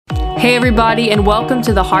Hey everybody, and welcome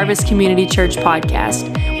to the Harvest Community Church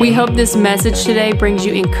podcast. We hope this message today brings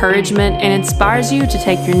you encouragement and inspires you to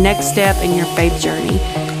take your next step in your faith journey.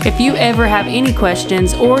 If you ever have any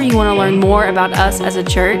questions or you want to learn more about us as a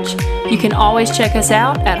church, you can always check us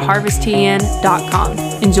out at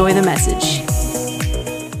harvesttn.com. Enjoy the message.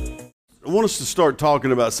 I want us to start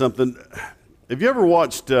talking about something. Have you ever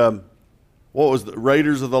watched what was the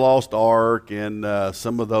Raiders of the Lost Ark and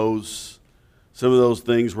some of those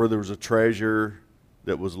things where there was a treasure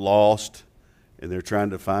that was lost and they're trying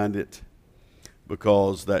to find it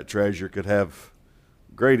because that treasure could have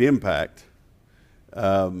great impact.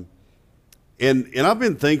 And I've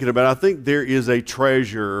been thinking about it. I think there is a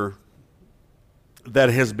treasure that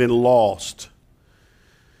has been lost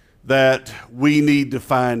that we need to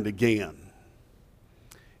find again.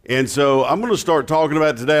 And so I'm going to start talking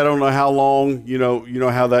about it today. I don't know how long, you know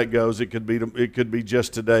how that goes. It could be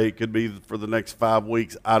just today. It could be for the next 5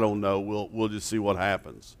 weeks. I don't know. We'll just see what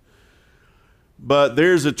happens. But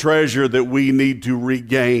there's a treasure that we need to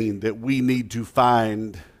regain, that we need to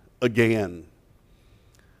find again.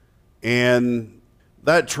 And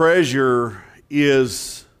that treasure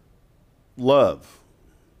is love.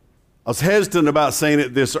 I was hesitant about saying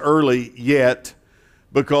it this early yet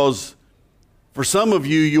because for some of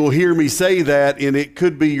you, you'll hear me say that, and it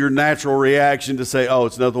could be your natural reaction to say, oh,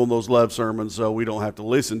 it's another one of those love sermons, so we don't have to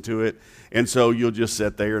listen to it. And so you'll just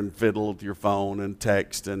sit there and fiddle with your phone and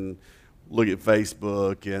text and look at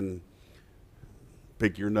Facebook and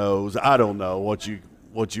pick your nose. I don't know what you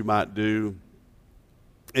might do.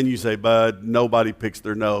 And you say, Bud, nobody picks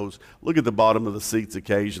their nose. Look at the bottom of the seats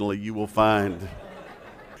occasionally. You will find...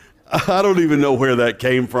 I don't even know where that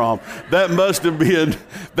came from. That must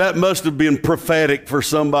have been prophetic for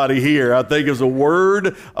somebody here. I think it's a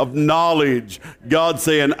word of knowledge. God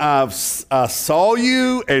saying, I saw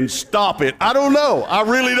you and stop it. I don't know. I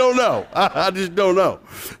really don't know. I just don't know.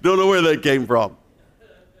 Don't know where that came from.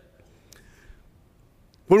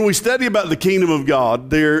 When we study about the kingdom of God,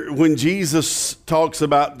 when Jesus talks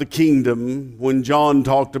about the kingdom, when John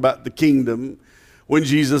talked about the kingdom, when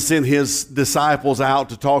Jesus sent his disciples out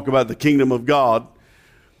to talk about the kingdom of God,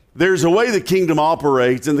 there's a way the kingdom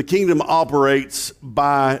operates, and the kingdom operates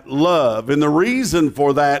by love. And the reason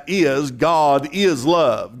for that is God is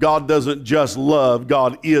love. God doesn't just love,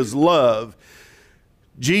 God is love.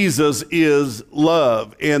 Jesus is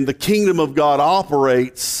love, and the kingdom of God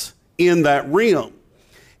operates in that realm.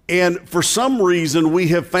 And for some reason, we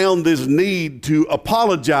have found this need to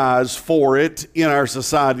apologize for it in our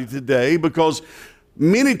society today because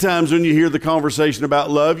many times when you hear the conversation about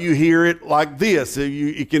love, you hear it like this.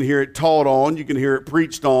 You can hear it taught on, you can hear it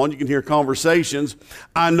preached on, you can hear conversations.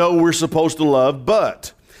 I know we're supposed to love,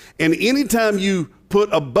 but. And anytime you put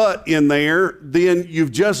a but in there, then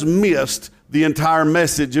you've just missed the entire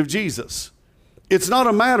message of Jesus. It's not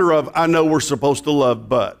a matter of, I know we're supposed to love,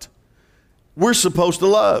 but. We're supposed to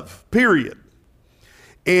love, period.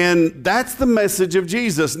 And that's the message of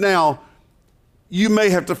Jesus. Now, you may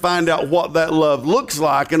have to find out what that love looks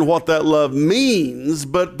like and what that love means,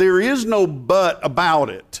 but there is no but about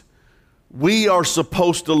it. We are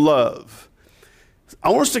supposed to love. I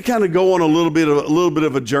want us to kind of go on a little bit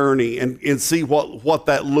of a journey and see what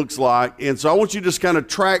that looks like. And so I want you to just kind of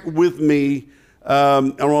track with me.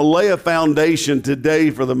 I'm going to lay a foundation today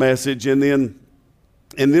for the message, and then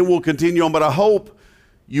we'll continue on. But I hope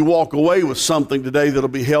you walk away with something today that'll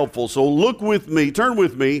be helpful. So look with me, turn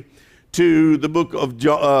with me to the book of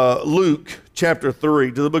Luke chapter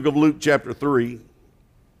 3, to the book of Luke chapter 3.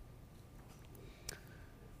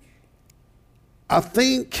 I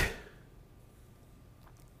think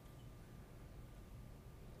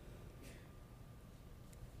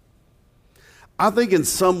in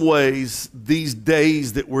some ways, these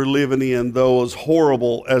days that we're living in, though as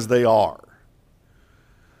horrible as they are,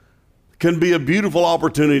 can be a beautiful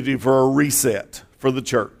opportunity for a reset for the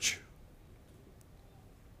church,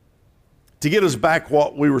 to get us back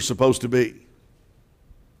what we were supposed to be.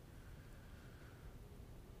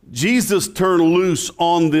 Jesus turned loose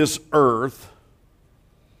on this earth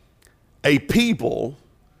a people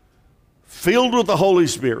filled with the Holy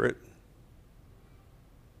Spirit,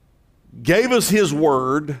 gave us his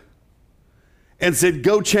word, and said,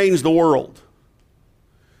 go change the world.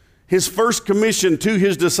 His first commission to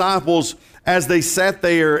his disciples as they sat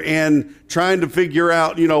there and trying to figure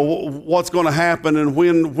out, what's going to happen and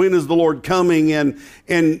when is the Lord coming. And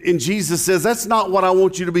Jesus says, that's not what I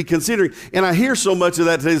want you to be considering. And I hear so much of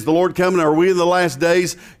that today. Is the Lord coming? Are we in the last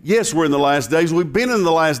days? Yes, we're in the last days. We've been in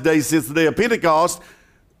the last days since the day of Pentecost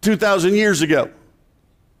 2,000 years ago.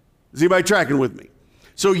 Is anybody tracking with me?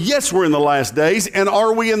 So yes, we're in the last days. And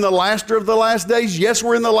are we in the laster of the last days? Yes,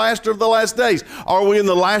 we're in the laster of the last days. Are we in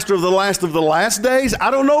the laster of the last days?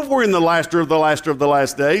 I don't know if we're in the laster of the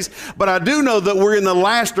last days, but I do know that we're in the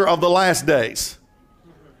laster of the last days.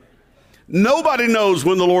 Nobody knows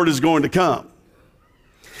when the Lord is going to come.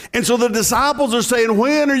 And so the disciples are saying,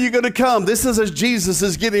 when are you going to come? This is as Jesus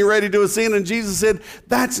is getting ready to ascend. And Jesus said,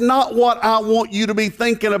 that's not what I want you to be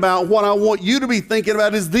thinking about. What I want you to be thinking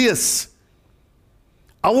about is this.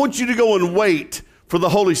 I want you to go and wait for the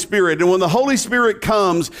Holy Spirit. And when the Holy Spirit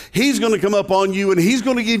comes, He's going to come up on you and He's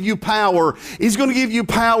going to give you power. He's going to give you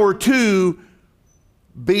power to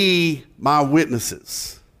be my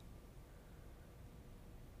witnesses.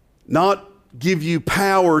 Not give you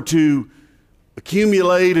power to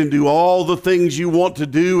accumulate and do all the things you want to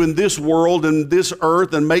do in this world and this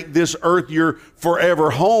earth and make this earth your forever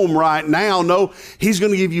home right now. No, He's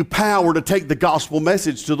going to give you power to take the gospel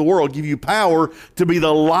message to the world, give you power to be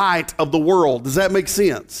the light of the world. Does that make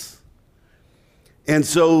sense? And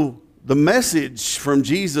so the message from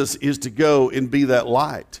Jesus is to go and be that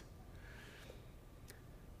light.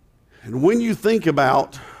 And when you think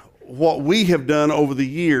about what we have done over the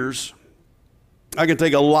years, I can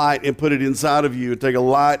take a light and put it inside of you, and take a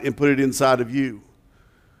light and put it inside of you.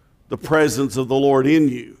 The presence of the Lord in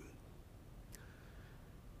you.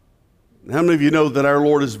 And how many of you know that our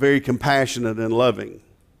Lord is very compassionate and loving?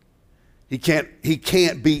 He can't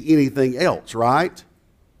be anything else, right?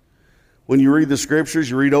 When you read the scriptures,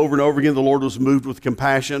 you read over and over again, the Lord was moved with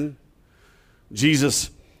compassion.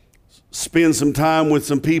 Jesus spend some time with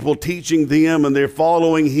some people teaching them, and they're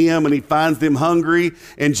following Him, and He finds them hungry,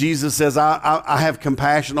 and Jesus says, I have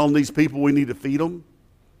compassion on these people. We need to feed them.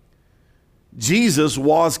 Jesus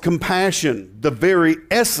was compassion, the very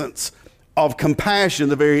essence of compassion,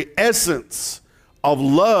 the very essence of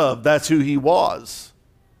love. That's who He was.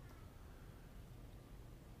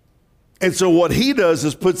 And so what He does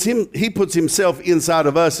is He puts Himself inside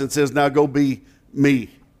of us and says, now go be me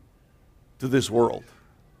to this world.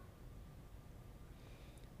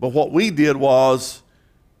 But what we did was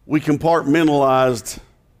we compartmentalized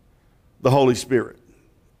the Holy Spirit.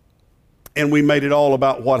 And we made it all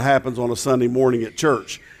about what happens on a Sunday morning at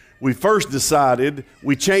church. We first decided,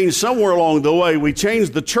 we changed somewhere along the way, we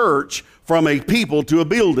changed the church from a people to a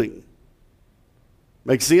building.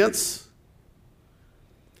 Make sense?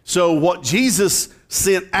 So what Jesus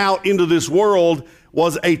sent out into this world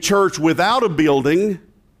was a church without a building.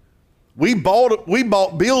 We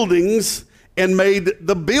bought buildings and made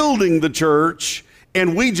the building the church,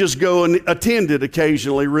 and we just go and attend it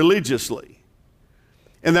occasionally religiously.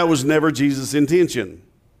 And that was never Jesus' intention.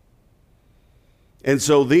 And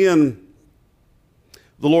so then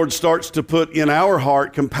the Lord starts to put in our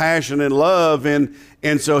heart compassion and love, and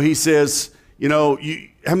so He says, you know,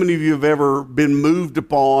 how many of you have ever been moved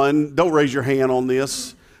upon, don't raise your hand on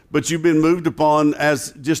this, but you've been moved upon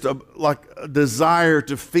as just like a desire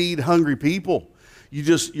to feed hungry people?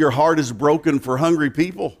 Your heart is broken for hungry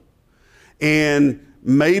people. And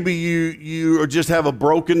maybe you just have a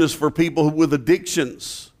brokenness for people with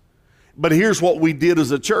addictions. But here's what we did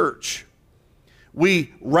as a church.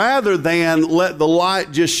 We, rather than let the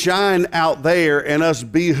light just shine out there and us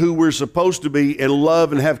be who we're supposed to be and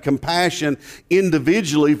love and have compassion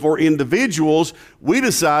individually for individuals, we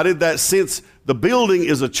decided that since the building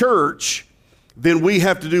is a church, then we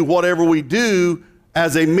have to do whatever we do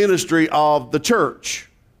as a ministry of the church.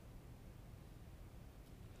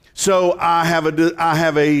 So I have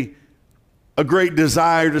a great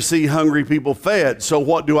desire to see hungry people fed. So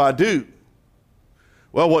what do?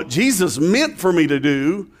 Well, what Jesus meant for me to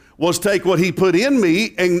do was take what He put in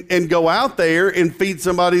me and go out there and feed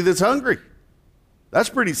somebody that's hungry. That's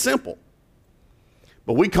pretty simple.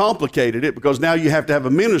 But we complicated it because now you have to have a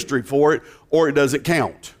ministry for it or it doesn't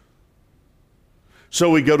count. So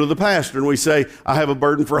we go to the pastor and we say, I have a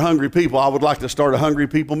burden for hungry people. I would like to start a hungry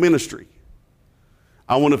people ministry.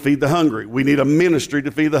 I want to feed the hungry. We need a ministry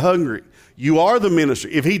to feed the hungry. You are the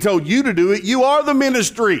ministry. If He told you to do it, you are the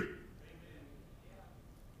ministry.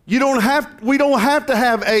 We don't have to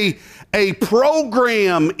have a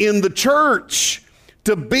program in the church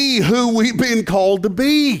to be who we've been called to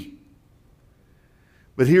be.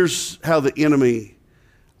 But here's how the enemy,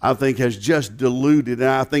 I think, has just diluted, and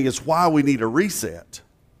I think it's why we need a reset.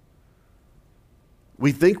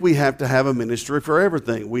 We think we have to have a ministry for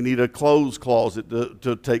everything. We need a clothes closet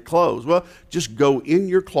to take clothes. Well, just go in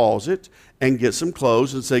your closet and get some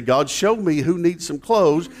clothes and say, God, show me who needs some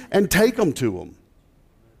clothes, and take them to them.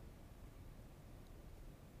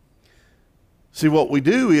 See, what we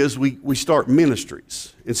do is we start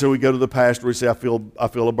ministries. And so we go to the pastor, we say, I feel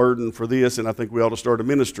a burden for this, and I think we ought to start a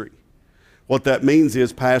ministry. What that means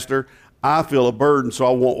is, Pastor, I feel a burden,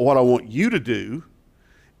 so what I want you to do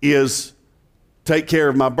is take care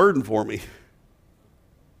of my burden for me.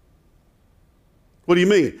 What do you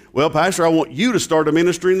mean? Well, Pastor, I want you to start a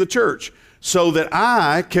ministry in the church so that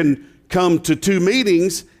I can come to 2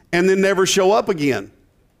 meetings and then never show up again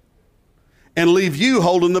and leave you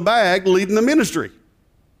holding the bag, leading the ministry.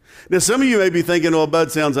 Now, some of you may be thinking, oh,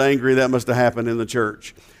 Bud sounds angry. That must have happened in the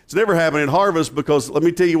church. It's never happened at Harvest, because let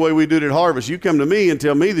me tell you the way we do it at Harvest. You come to me and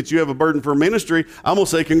tell me that you have a burden for ministry, I'm going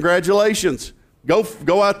to say congratulations.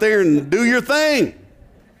 Go out there and do your thing.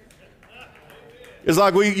 It's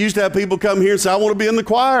like we used to have people come here and say, I want to be in the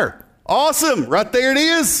choir. Awesome. Right there it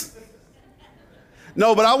is.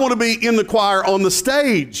 No, but I want to be in the choir on the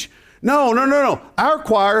stage. No. Our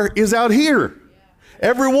choir is out here.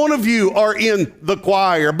 Every one of you are in the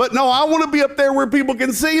choir. But no, I want to be up there where people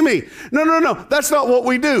can see me. No. That's not what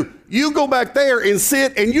we do. You go back there and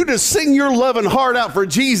sit and you just sing your loving heart out for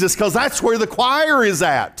Jesus, because that's where the choir is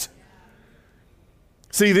at.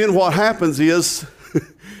 See, then what happens is,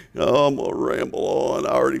 oh, I'm going to ramble on. I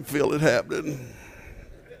already feel it happening.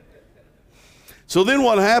 So then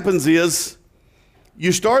what happens is,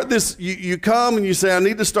 you start this, you come and you say, I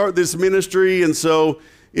need to start this ministry. And so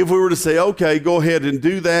if we were to say, okay, go ahead and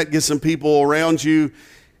do that, get some people around you.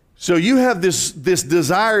 So you have this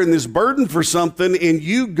desire and this burden for something, and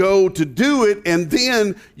you go to do it, and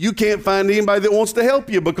then you can't find anybody that wants to help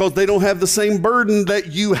you because they don't have the same burden that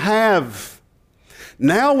you have.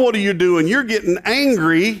 Now what are you doing? You're getting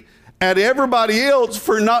angry at everybody else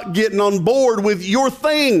for not getting on board with your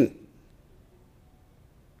thing.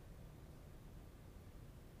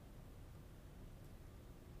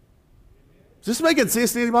 Is this making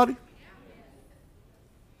sense to anybody?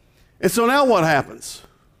 And so now what happens?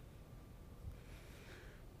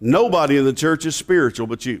 Nobody in the church is spiritual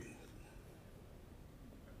but you.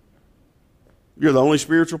 You're the only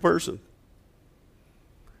spiritual person.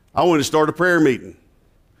 I wanted to start a prayer meeting.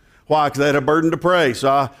 Why? Because I had a burden to pray. So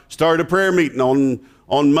I started a prayer meeting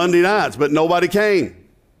on Monday nights, but nobody came.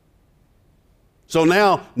 So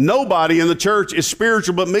now nobody in the church is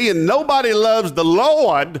spiritual but me, and nobody loves the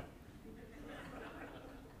Lord.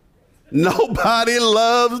 Nobody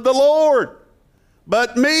loves the Lord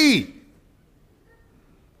but me.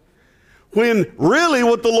 When really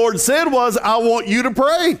what the Lord said was, I want you to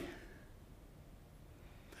pray.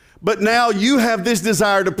 But now you have this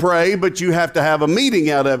desire to pray, but you have to have a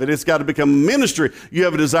meeting out of it. It's got to become a ministry. You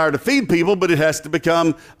have a desire to feed people, but it has to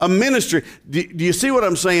become a ministry. Do you see what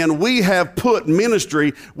I'm saying? We have put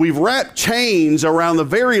ministry, we've wrapped chains around the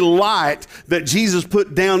very light that Jesus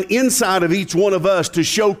put down inside of each one of us to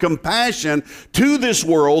show compassion to this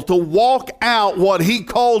world, to walk out what he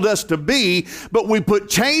called us to be, but we put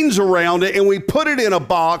chains around it and we put it in a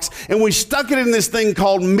box and we stuck it in this thing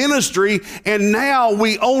called ministry, and now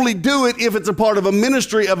we only do it if it's a part of a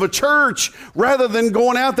ministry of a church, rather than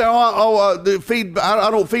going out there, I don't feed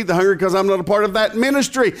the hungry because I'm not a part of that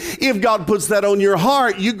ministry. If God puts that on your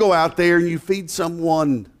heart, you go out there and you feed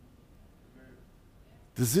someone.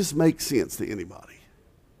 Does this make sense to anybody?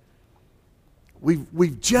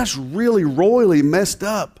 We've just really royally messed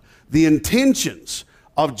up the intentions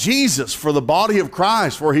of Jesus for the body of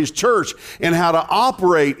Christ, for his church, and how to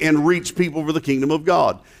operate and reach people for the kingdom of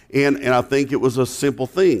God. And I think it was a simple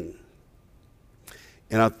thing.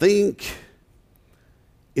 And I think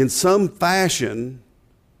in some fashion,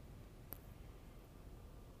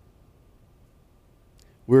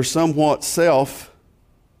 we're somewhat self-ish.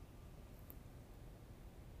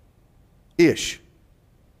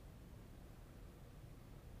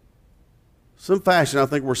 Some fashion, I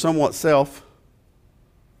think we're somewhat self-ish.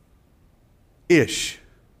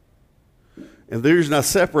 And the reason I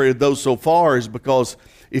separated those so far is because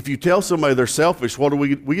if you tell somebody they're selfish, what do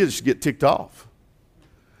we just get ticked off.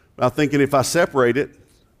 I'm thinking if I separate it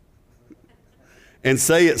and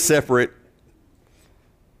say it's separate,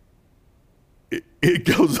 it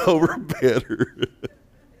goes over better.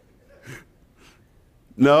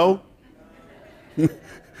 No?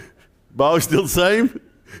 Bob's still the same?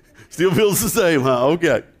 Still feels the same, huh?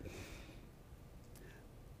 Okay.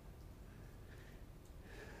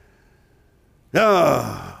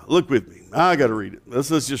 Look with me. I got to read it. Let's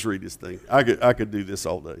just read this thing. I could do this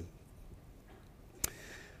all day.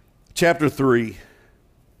 Chapter 3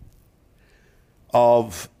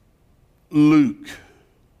 of Luke.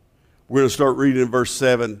 We're going to start reading in verse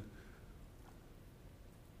 7.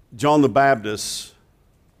 John the Baptist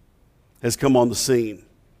has come on the scene.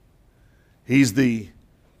 He's the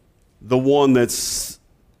one that's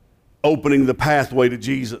opening the pathway to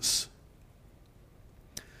Jesus.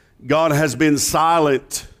 God has been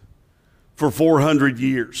silent for 400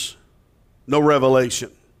 years. no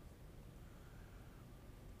revelation.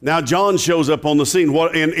 Now John shows up on the scene,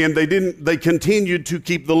 and they continued to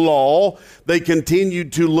keep the law. They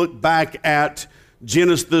continued to look back at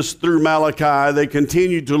Genesis through Malachi. They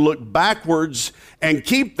continued to look backwards and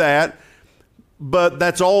keep that, but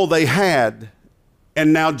that's all they had.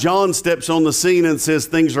 And now John steps on the scene and says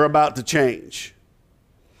things are about to change.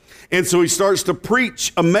 And so he starts to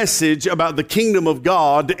preach a message about the kingdom of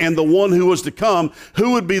God and the one who was to come,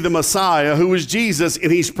 who would be the Messiah, who is Jesus, and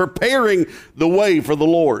he's preparing the way for the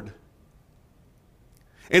Lord.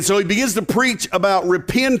 And so he begins to preach about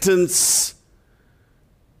repentance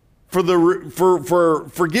for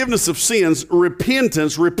forgiveness of sins.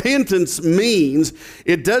 Repentance means,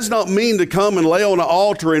 it does not mean to come and lay on an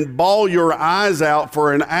altar and bawl your eyes out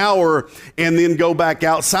for an hour and then go back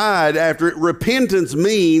outside after it. Repentance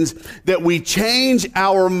means that we change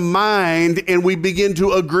our mind and we begin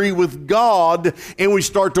to agree with God and we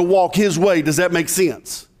start to walk his way. Does that make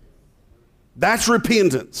sense? That's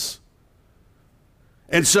repentance.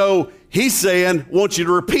 And so he's saying, I want you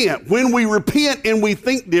to repent. When we repent and we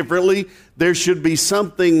think differently, there should be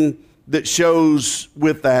something that shows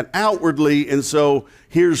with that outwardly. And so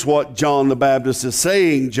here's what John the Baptist is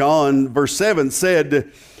saying. John, verse 7,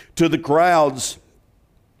 said to the crowds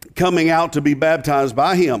coming out to be baptized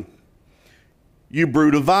by him, "You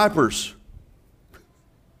brood of vipers."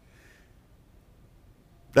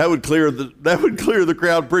 That would clear the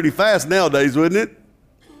crowd pretty fast nowadays, wouldn't it?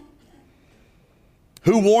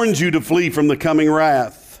 "Who warned you to flee from the coming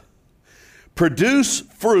wrath? Produce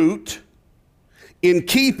fruit in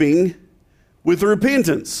keeping with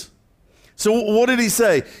repentance." So what did he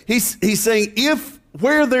say? He's saying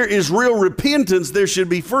where there is real repentance, there should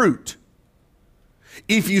be fruit.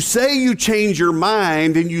 If you say you change your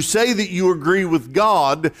mind and you say that you agree with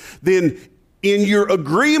God, then in your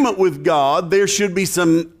agreement with God, there should be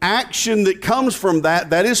some action that comes from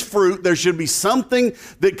that. That is fruit. There should be something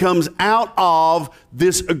that comes out of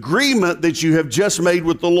this agreement that you have just made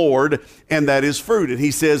with the Lord, and that is fruit. And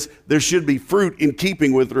he says there should be fruit in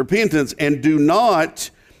keeping with repentance. And do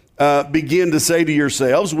not begin to say to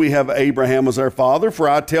yourselves, "We have Abraham as our father," for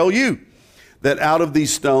I tell you that out of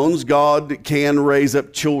these stones God can raise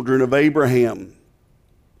up children of Abraham.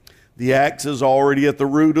 The axe is already at the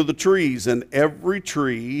root of the trees, and every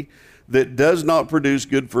tree that does not produce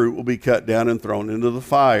good fruit will be cut down and thrown into the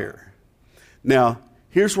fire. Now,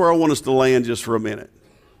 here's where I want us to land just for a minute.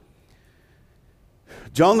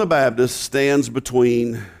 John the Baptist stands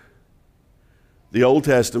between the Old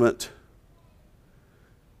Testament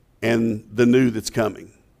and the new that's coming.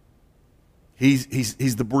 He's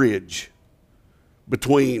the bridge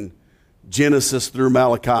between Genesis through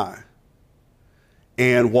Malachi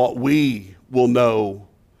and what we will know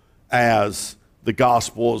as the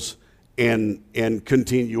Gospels and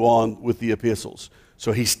continue on with the epistles.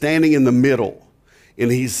 So he's standing in the middle,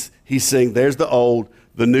 and he's saying, there's the old,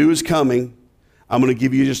 the new is coming. I'm going to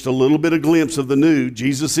give you just a little bit of glimpse of the new.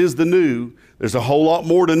 Jesus is the new. There's a whole lot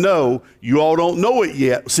more to know. You all don't know it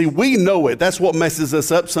yet. See, we know it. That's what messes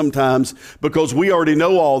us up sometimes, because we already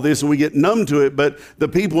know all this and we get numb to it. But the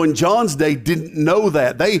people in John's day didn't know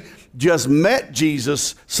that. They just met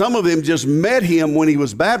Jesus. Some of them just met him when he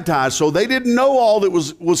was baptized. So they didn't know all that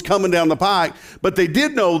was coming down the pike, but they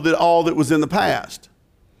did know that all that was in the past.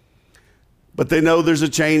 But they know there's a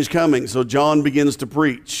change coming. So John begins to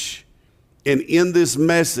preach. And in this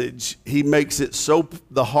message, he makes it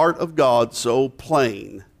the heart of God so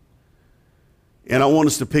plain. And I want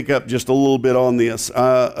us to pick up just a little bit on this.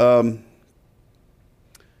 The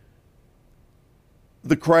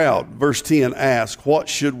crowd, verse 10, asks, "What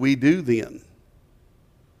should we do then?"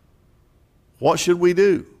 What should we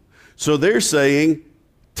do? So they're saying,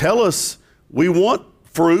 tell us, we want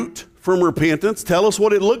fruit from repentance. Tell us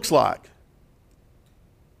what it looks like.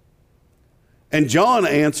 And John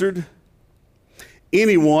answered,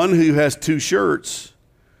 "Anyone who has 2 shirts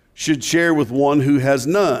should share with one who has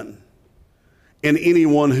none, and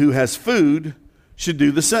anyone who has food should do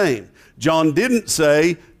the same." John didn't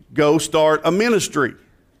say, go start a ministry,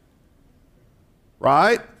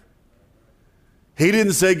 right? He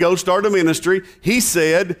didn't say, go start a ministry. He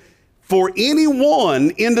said, for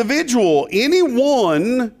anyone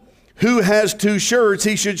who has 2 shirts,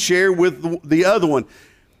 he should share with the other one.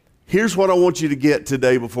 Here's what I want you to get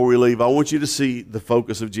today before we leave. I want you to see the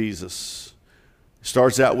focus of Jesus. It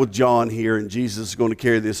starts out with John here, and Jesus is going to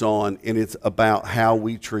carry this on, and it's about how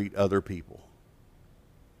we treat other people.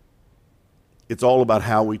 It's all about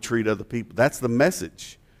how we treat other people. That's the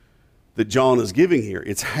message that John is giving here.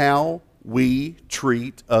 It's how we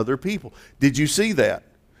treat other people. Did you see that?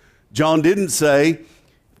 John didn't say,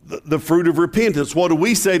 the fruit of repentance. What do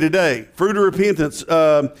we say today? Fruit of repentance.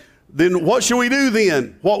 Then what should we do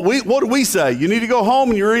then? What do we say? You need to go home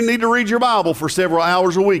and you need to read your Bible for several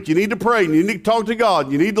hours a week. You need to pray and you need to talk to God.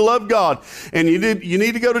 You need to love God and you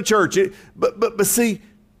need to go to church. But see,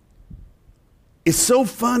 it's so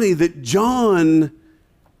funny that John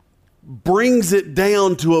brings it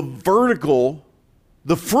down to a vertical,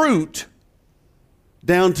 the fruit,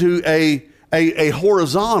 down to a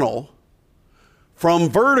horizontal, from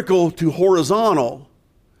vertical to horizontal.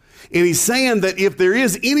 And he's saying that if there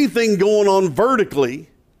is anything going on vertically,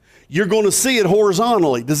 you're going to see it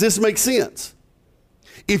horizontally. Does this make sense?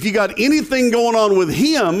 If you got anything going on with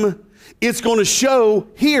him, it's going to show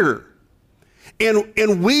here.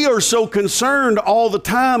 And we are so concerned all the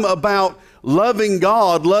time about loving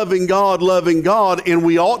God, loving God, loving God, and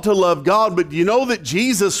we ought to love God. But you know that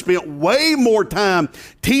Jesus spent way more time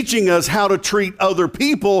teaching us how to treat other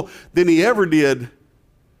people than he ever did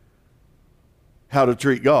how to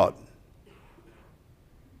treat God.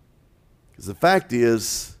 Because the fact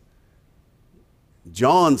is,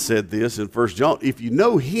 John said this in 1 John, if you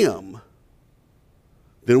know him,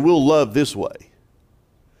 then we'll love this way.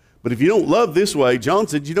 But if you don't love this way, John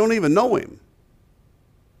said, you don't even know him.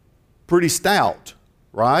 Pretty stout,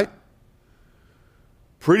 right?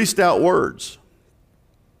 Pretty stout words.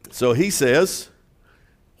 So he says,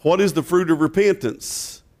 what is the fruit of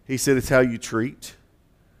repentance? He said, it's how you treat.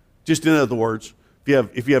 Just in other words,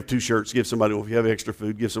 if you have 2 shirts, give somebody one. If you have extra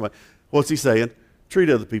food, give somebody. What's he saying? Treat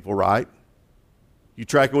other people right. You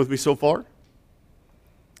tracking with me so far?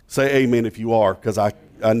 Say amen if you are, because I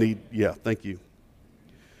need, thank you.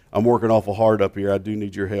 I'm working awful hard up here. I do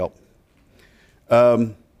need your help.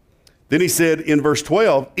 Then he said in verse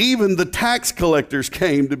 12, even the tax collectors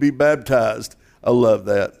came to be baptized. I love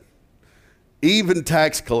that. Even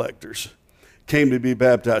tax collectors came to be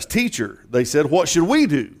baptized. Teacher, they said, what should we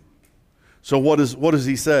do? So what does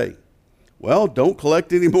he say? Well, don't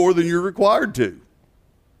collect any more than you're required to.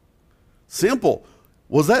 Simple.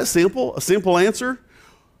 Was that simple? A simple answer?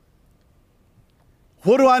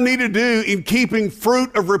 What do I need to do in keeping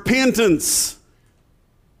fruit of repentance?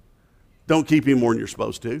 Don't keep any more than you're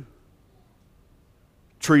supposed to.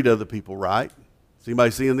 Treat other people right. Is anybody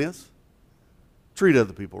seeing this? Treat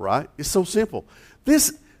other people right. It's so simple.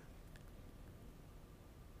 This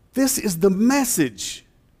is the message.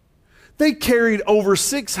 They carried over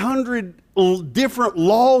 600 different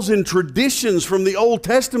laws and traditions from the Old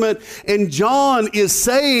Testament, and John is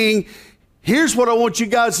saying, here's what I want you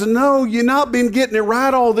guys to know. You've not been getting it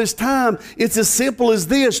right all this time. It's as simple as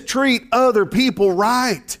this. Treat other people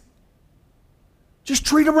right. Just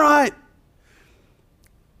treat them right.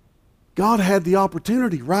 God had the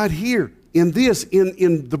opportunity right here in this,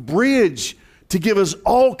 in the bridge, to give us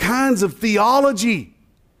all kinds of theology,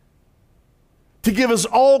 to give us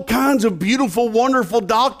all kinds of beautiful, wonderful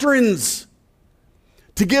doctrines,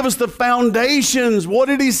 to give us the foundations. What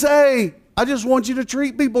did he say? I just want you to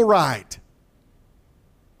treat people right.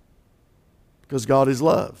 Because God is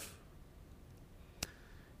love.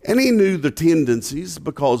 And he knew the tendencies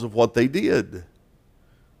because of what they did.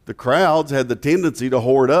 The crowds had the tendency to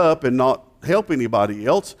hoard up and not help anybody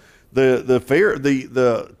else.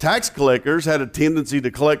 The tax collectors had a tendency to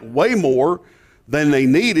collect way more than they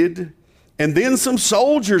needed. And then some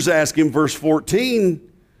soldiers asked him, verse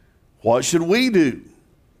 14, what should we do?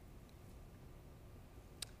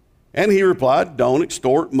 And he replied, don't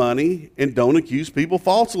extort money and don't accuse people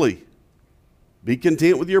falsely. Be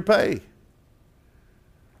content with your pay.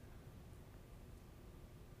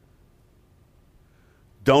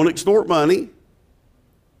 Don't extort money.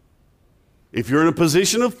 If you're in a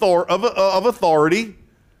position of authority,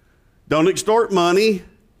 don't extort money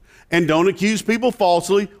and don't accuse people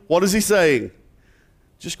falsely. What is he saying?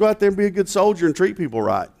 Just go out there and be a good soldier and treat people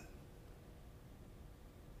right.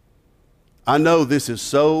 I know this is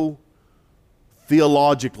so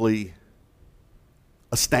theologically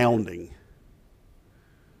astounding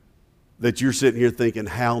that you're sitting here thinking,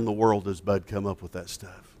 how in the world does Bud come up with that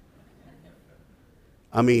stuff?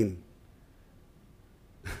 I mean,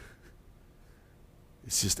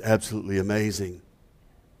 it's just absolutely amazing.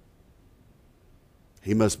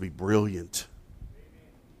 He must be brilliant.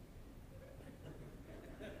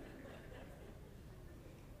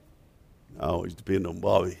 I always depend on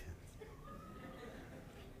Bobby.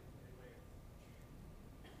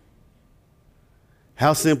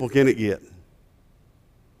 How simple can it get?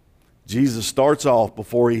 Jesus starts off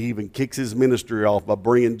before he even kicks his ministry off by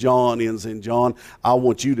bringing John in and saying, John, I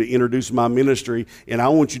want you to introduce my ministry and I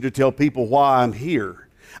want you to tell people why I'm here.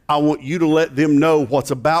 I want you to let them know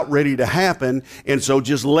what's about ready to happen. And so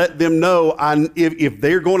just let them know if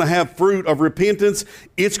they're going to have fruit of repentance,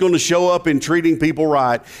 it's going to show up in treating people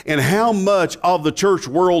right. And how much of the church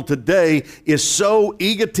world today is so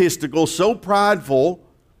egotistical, so prideful,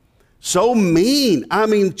 so mean. I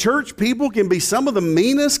mean, church people can be some of the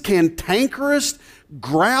meanest, cantankerous,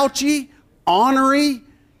 grouchy, ornery,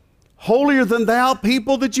 holier than thou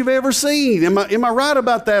people that you've ever seen. Am I right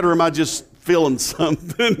about that, or am I just feeling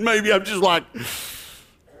something? Maybe I'm just like...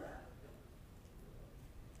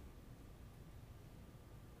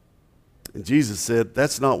 And Jesus said,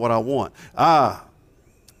 that's not what I want.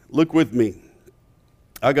 Look with me.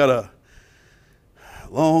 I got a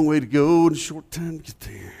long way to go and a short time to get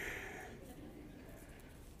there.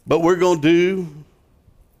 But we're going to do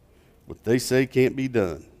what they say can't be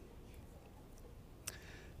done.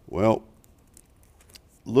 Well,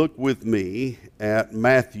 look with me at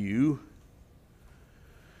Matthew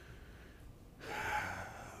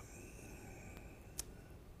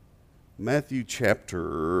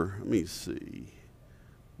chapter,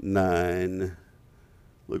 9.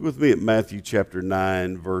 Look with me at Matthew chapter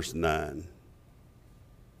 9, verse 9.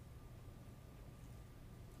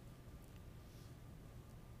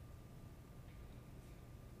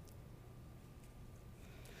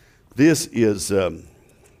 This is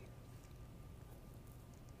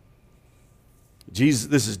Jesus.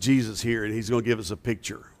 This is Jesus here, and he's going to give us a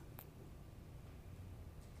picture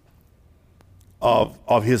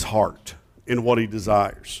of his heart and what he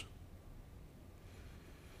desires.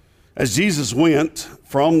 As Jesus went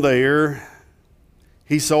from there,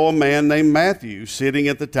 he saw a man named Matthew sitting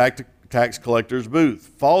at the tax collector's booth.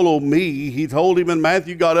 Follow me, he told him, and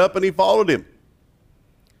Matthew got up and he followed him.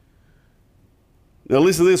 Now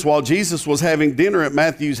listen to this. While Jesus was having dinner at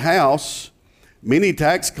Matthew's house, many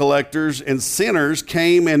tax collectors and sinners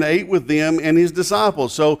came and ate with them and his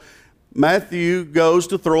disciples. So Matthew goes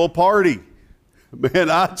to throw a party. Man,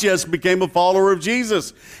 I just became a follower of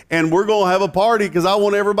Jesus, and we're going to have a party because I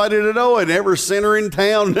want everybody to know it. Every sinner in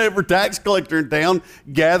town and every tax collector in town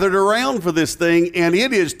gathered around for this thing, and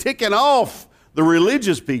it is ticking off the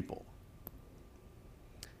religious people.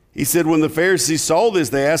 He said when the Pharisees saw this,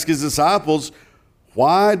 they asked his disciples,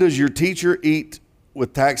 why does your teacher eat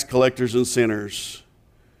with tax collectors and sinners?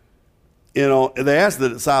 You know, they asked the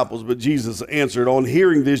disciples, but Jesus answered. On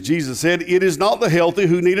hearing this, Jesus said, it is not the healthy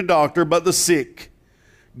who need a doctor, but the sick.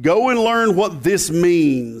 Go and learn what this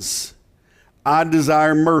means. I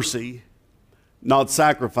desire mercy, not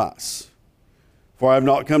sacrifice. For I have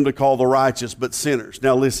not come to call the righteous, but sinners.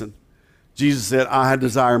 Now listen, Jesus said, I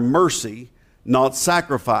desire mercy, not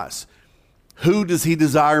sacrifice. Who does he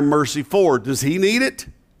desire mercy for? Does he need it?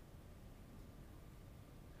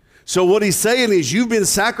 So what he's saying is, you've been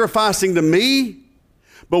sacrificing to me,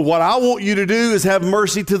 but what I want you to do is have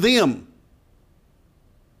mercy to them.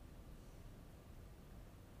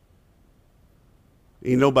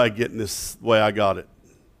 Ain't nobody getting this the way I got it,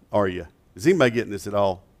 are you? Is anybody getting this at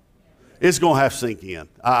all? It's going to have to sink in.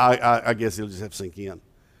 I guess it'll just have to sink in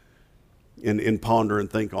and ponder and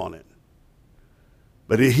think on it.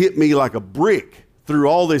 But it hit me like a brick through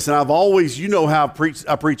all this, and I've always, you know how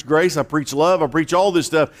I preach grace, I preach love, I preach all this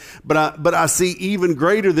stuff, but I see even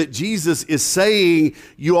greater that Jesus is saying,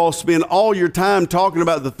 you all spend all your time talking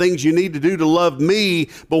about the things you need to do to love me,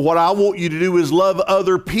 but what I want you to do is love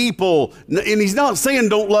other people. And he's not saying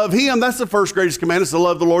don't love him. That's the first greatest commandment, is to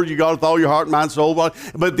love the Lord your God with all your heart, mind, soul, body,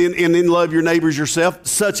 but then love your neighbors yourself,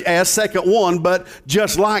 such as second one, but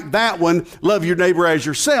just like that one, love your neighbor as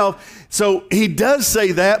yourself. So he does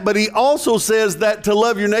say that, but he also says that to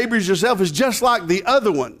love your neighbors yourself is just like the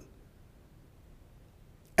other one.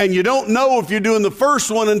 And you don't know if you're doing the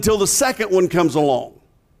first one until the second one comes along.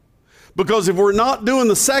 Because if we're not doing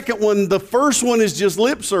the second one, the first one is just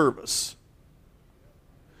lip service.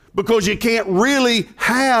 Because you can't really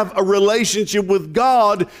have a relationship with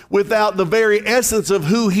God without the very essence of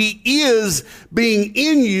who he is being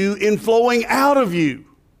in you and flowing out of you.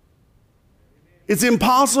 It's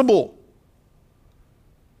impossible.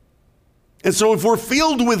 And so if we're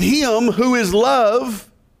filled with him who is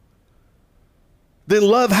love, then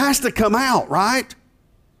love has to come out, right?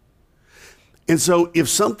 And so if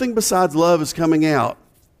something besides love is coming out,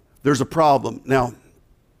 there's a problem. Now,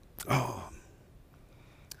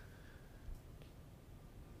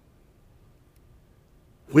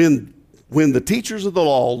 when the teachers of the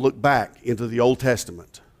law look back into the Old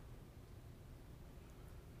Testament,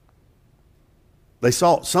 they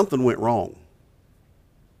saw something went wrong.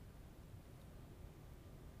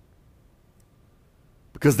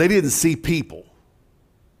 Because they didn't see people.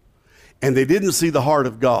 And they didn't see the heart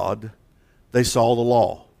of God. They saw the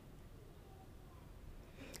law.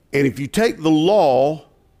 And if you take the law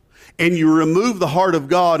and you remove the heart of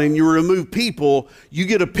God and you remove people, you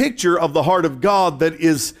get a picture of the heart of God that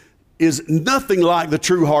is nothing like the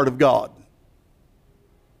true heart of God.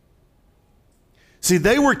 See,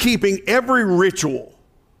 they were keeping every ritual.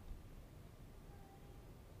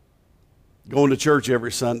 Going to church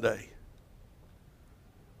every Sunday.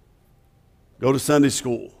 Go to Sunday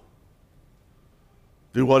school.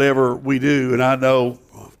 Do whatever we do. And I know,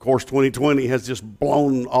 of course, 2020 has just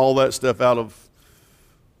blown all that stuff out of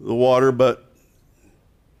the water, but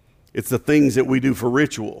it's the things that we do for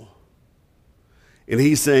ritual. And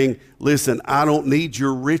he's saying, listen, I don't need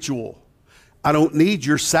your ritual. I don't need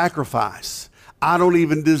your sacrifice. I don't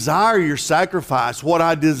even desire your sacrifice. What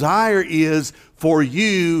I desire is for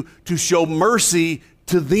you to show mercy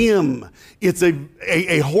to them. It's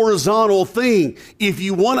a horizontal thing. If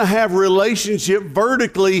you want to have relationship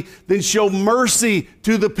vertically, then show mercy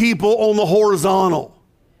to the people on the horizontal.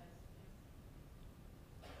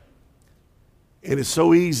 And it's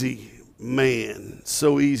so easy, man,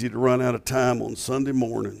 so easy to run out of time on Sunday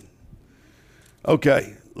morning.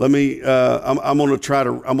 Okay, let me. I'm going to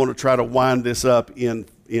try to wind this up in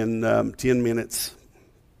 10 minutes.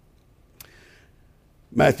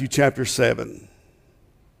 Matthew chapter 7,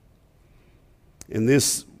 and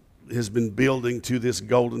this has been building to this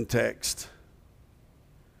golden text,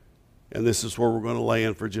 and this is where we're going to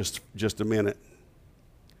land for just a minute.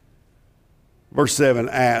 Verse 7: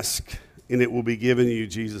 Ask, and it will be given you,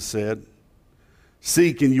 Jesus said.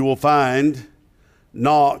 Seek, and you will find.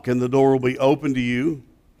 Knock, and the door will be open to you.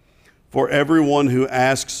 For everyone who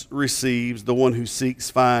asks receives, the one who seeks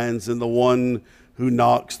finds, and the one who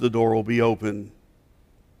knocks, the door will be open.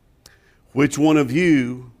 Which one of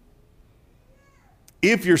you,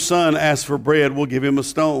 if your son asks for bread, will give him a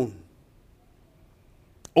stone?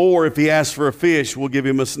 Or if he asks for a fish, will give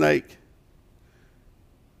him a snake?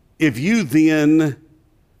 If you then,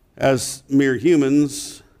 as mere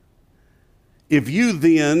humans, if you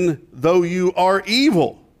then, though you are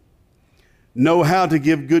evil, know how to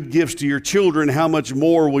give good gifts to your children, how much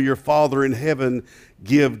more will your Father in heaven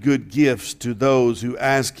give good gifts to those who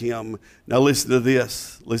ask him? Now listen to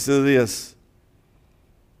this. Listen to this.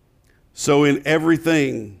 So in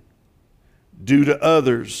everything, do to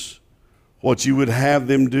others what you would have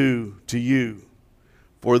them do to you.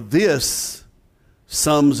 For this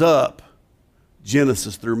sums up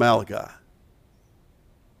Genesis through Malachi.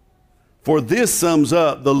 For this sums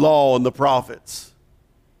up the law and the prophets.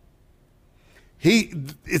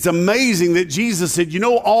 It's amazing that Jesus said, you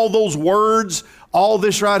know, all those words, all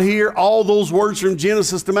this right here, all those words from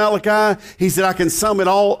Genesis to Malachi, he said, I can sum it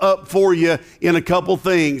all up for you in a couple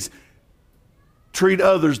things. Treat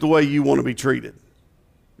others the way you want to be treated.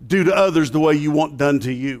 Do to others the way you want done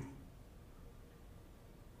to you.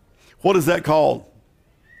 What is that called?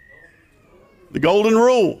 The golden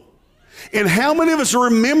rule. And how many of us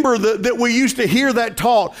remember that we used to hear that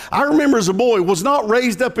taught? I remember as a boy, was not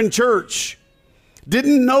raised up in church.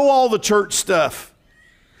 Didn't know all the church stuff.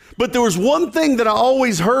 But there was one thing that I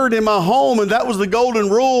always heard in my home, and that was the golden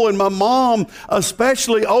rule. And my mom,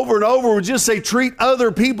 especially over and over, would just say, treat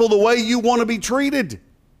other people the way you want to be treated.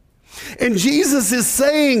 And Jesus is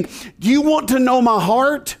saying, do you want to know my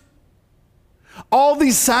heart? All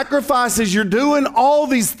these sacrifices you're doing, all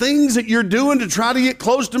these things that you're doing to try to get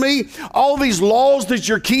close to me, all these laws that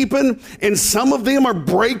you're keeping, and some of them are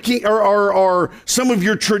breaking, or some of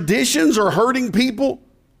your traditions are hurting people.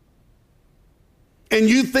 And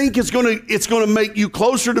you think it's going to make you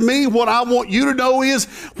closer to me. What I want you to know is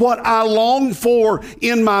what I long for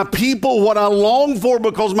in my people, what I long for,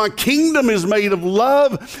 because my kingdom is made of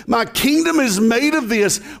love. My kingdom is made of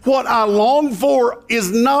this. What I long for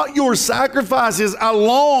is not your sacrifices. I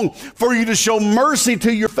long for you to show mercy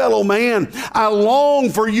to your fellow man. I long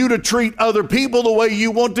for you to treat other people the way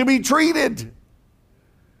you want to be treated.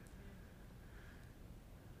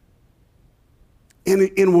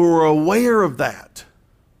 And we're aware of that.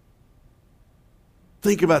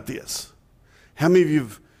 Think about this. How many of you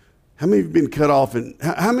have been cut off, and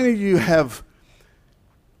how many of you have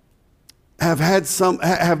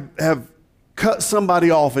cut somebody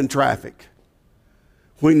off in traffic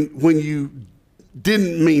when you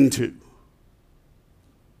didn't mean to?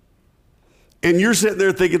 And you're sitting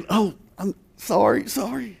there thinking, oh, I'm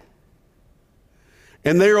sorry.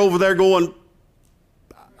 And they're over there going,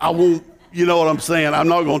 I won't. You know what I'm saying? I'm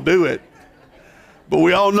not going to do it. But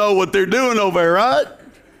we all know what they're doing over there, right?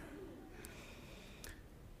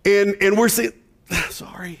 And we're saying,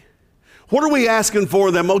 sorry. What are we asking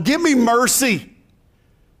for them? Oh, give me mercy.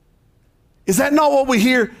 Is that not what we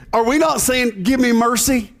hear? Are we not saying, give me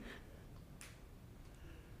mercy?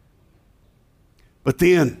 But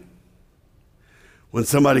then, when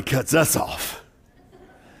somebody cuts us off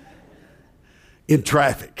in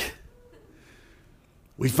traffic,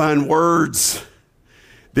 we find words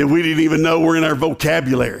that we didn't even know were in our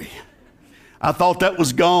vocabulary. I thought that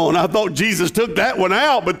was gone. I thought Jesus took that one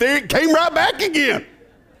out, but there it came right back again.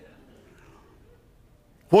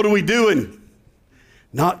 What are we doing?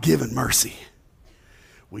 Not giving mercy.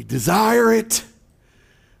 We desire it,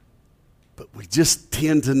 but we just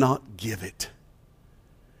tend to not give it.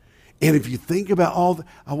 And if you think about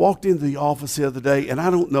I walked into the office the other day, and I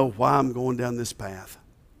don't know why I'm going down this path.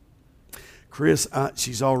 Chris,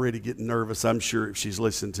 she's already getting nervous, I'm sure, if she's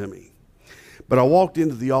listening to me. But I walked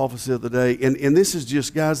into the office the other day, and this is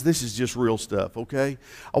just, guys, this is just real stuff, okay?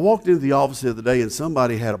 I walked into the office the other day, and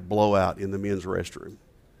somebody had a blowout in the men's restroom.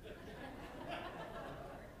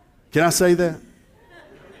 Can I say that?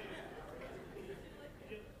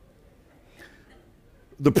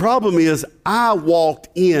 The problem is I walked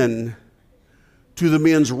in to the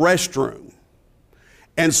men's restroom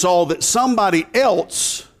and saw that somebody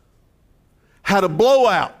else had a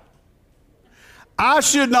blowout. I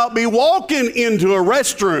should not be walking into a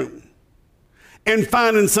restroom and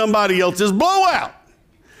finding somebody else's blowout,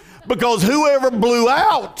 because whoever blew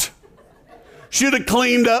out should have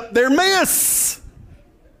cleaned up their mess.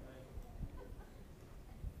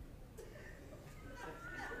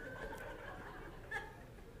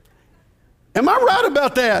 Am I right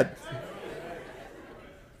about that?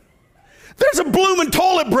 There's a blooming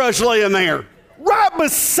toilet brush laying there. Right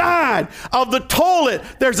beside of the toilet,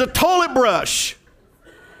 there's a toilet brush.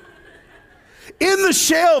 In the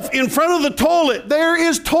shelf in front of the toilet, there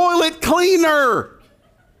is toilet cleaner.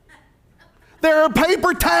 There are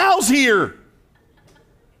paper towels here.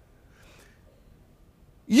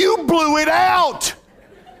 You blew it out.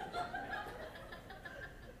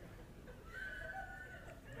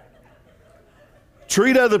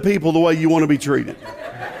 Treat other people the way you want to be treated.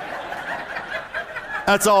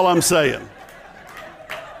 That's all I'm saying.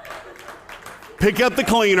 Pick up the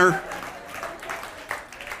cleaner,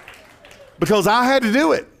 because I had to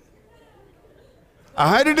do it. I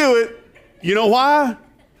had to do it. You know why?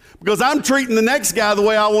 Because I'm treating the next guy the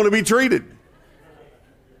way I want to be treated.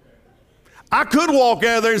 I could walk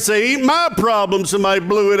out of there and say, ain't my problem somebody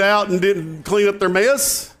blew it out and didn't clean up their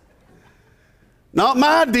mess. Not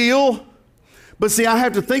my deal. But see, I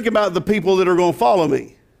have to think about the people that are going to follow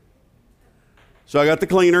me. So I got the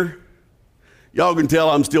cleaner. Y'all can tell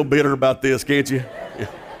I'm still bitter about this, can't you? Yeah.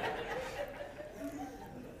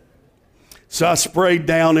 So I sprayed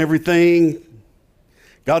down everything,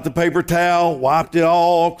 got the paper towel, wiped it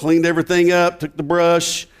all, cleaned everything up, took the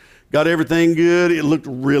brush, got everything good. It looked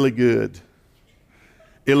really good.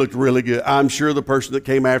 It looked really good. I'm sure the person that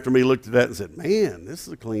came after me looked at that and said, man, this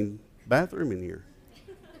is a clean bathroom in here.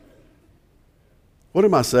 What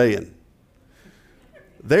am I saying?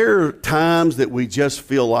 There are times that we just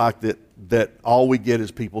feel like that all we get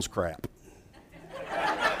is people's crap.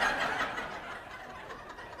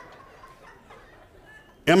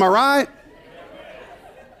 Am I right?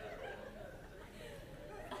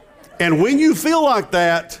 And when you feel like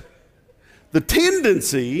that, the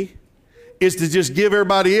tendency is to just give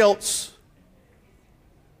everybody else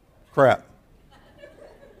crap.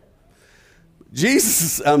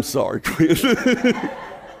 Jesus, I'm sorry, Quinn.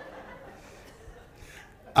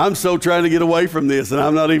 I'm so trying to get away from this, and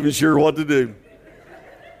I'm not even sure what to do.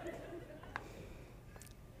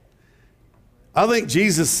 I think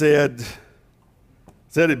Jesus said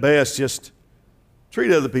it best, just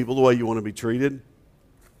treat other people the way you want to be treated.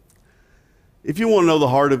 If you want to know the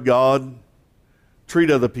heart of God, treat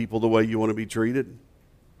other people the way you want to be treated.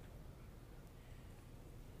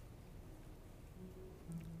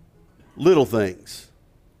 Little things,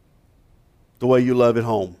 the way you love at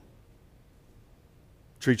home.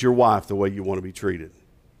 Treat your wife the way you want to be treated.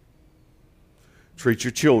 Treat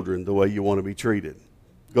your children the way you want to be treated.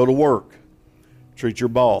 Go to work. Treat your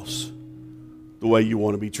boss the way you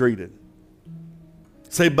want to be treated.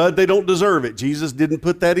 Say, Bud, they don't deserve it. Jesus didn't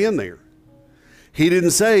put that in there. He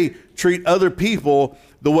didn't say treat other people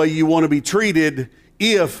the way you want to be treated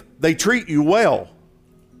if they treat you well.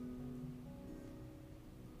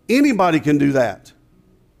 Anybody can do that.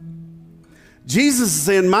 Jesus is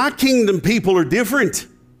saying, my kingdom people are different.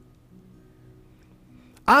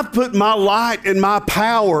 I've put my light and my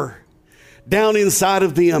power down inside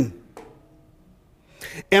of them.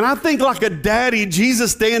 And I think like a daddy,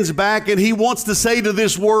 Jesus stands back and he wants to say to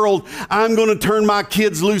this world, I'm going to turn my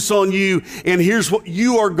kids loose on you. And here's what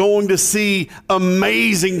you are going to see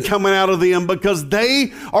amazing coming out of them, because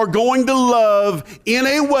they are going to love in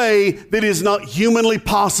a way that is not humanly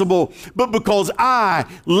possible. But because I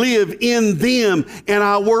live in them and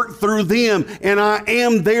I work through them and I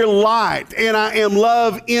am their light and I am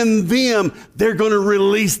love in them, they're going to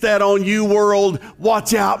release that on you, world.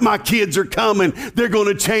 Watch out, my kids are coming. They're going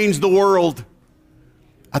to change the world.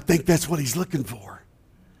 I think that's what he's looking for.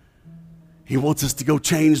 He wants us to go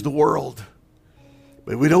change the world.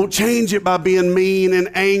 But we don't change it by being mean and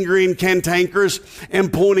angry and cantankerous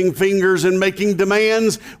and pointing fingers and making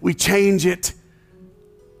demands. We change it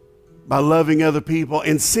by loving other people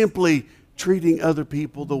and simply treating other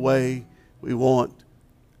people the way we want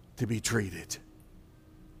to be treated.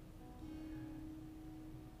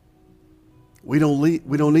 We don't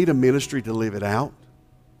need a ministry to live it out,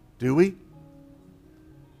 do we?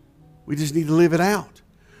 We just need to live it out.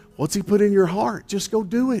 What's he put in your heart? Just go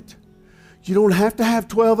do it. You don't have to have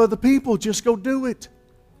 12 other people. Just go do it.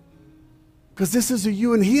 Because this is a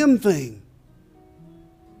you and him thing.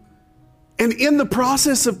 And in the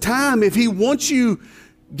process of time, if he wants you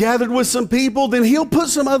gathered with some people, then he'll put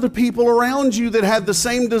some other people around you that have the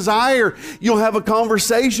same desire. You'll have a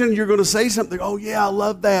conversation. You're going to say something. Oh, yeah, I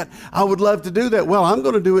love that. I would love to do that. Well, I'm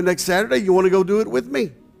going to do it next Saturday. You want to go do it with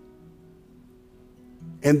me?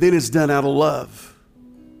 And then it's done out of love.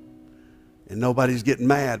 And nobody's getting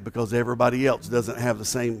mad because everybody else doesn't have the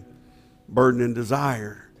same burden and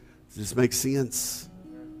desire. Does this make sense?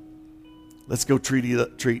 Let's go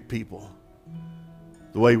treat people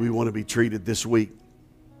the way we want to be treated this week.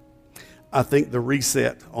 I think the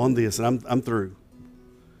reset on this, and I'm through.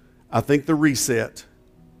 I think the reset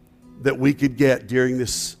that we could get during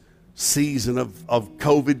this season of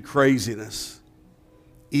COVID craziness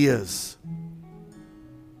is,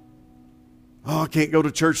 I can't go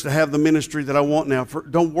to church to have the ministry that I want now.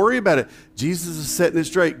 Don't worry about it. Jesus is setting it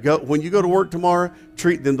straight. When you go to work tomorrow,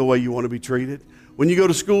 treat them the way you want to be treated. When you go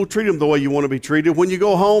to school, treat them the way you want to be treated. When you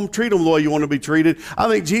go home, treat them the way you want to be treated. I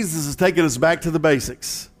think Jesus is taking us back to the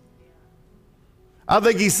basics. I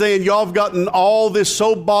think he's saying y'all have gotten all this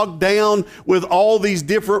so bogged down with all these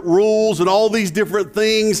different rules and all these different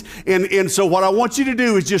things. And so what I want you to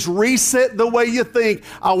do is just reset the way you think.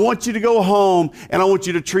 I want you to go home and I want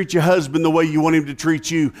you to treat your husband the way you want him to treat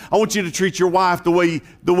you. I want you to treat your wife the way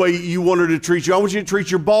you want her to treat you. I want you to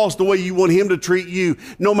treat your boss the way you want him to treat you.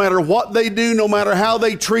 No matter what they do, no matter how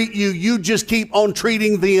they treat you, you just keep on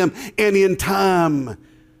treating them. And in time,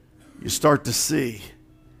 you start to see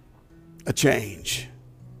a change.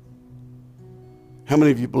 How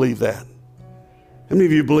many of you believe that? How many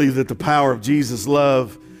of you believe that the power of Jesus'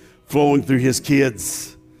 love flowing through his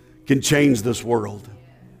kids can change this world?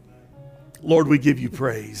 Lord, we give you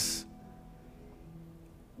praise.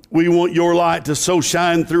 We want your light to so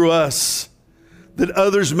shine through us that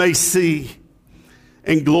others may see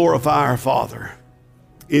and glorify our Father.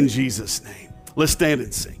 In Jesus' name. Let's stand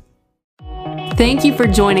and sing. Thank you for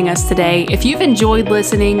joining us today. If you've enjoyed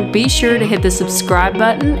listening, be sure to hit the subscribe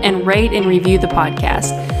button and rate and review the podcast.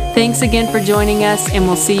 Thanks again for joining us, and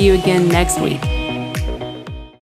we'll see you again next week.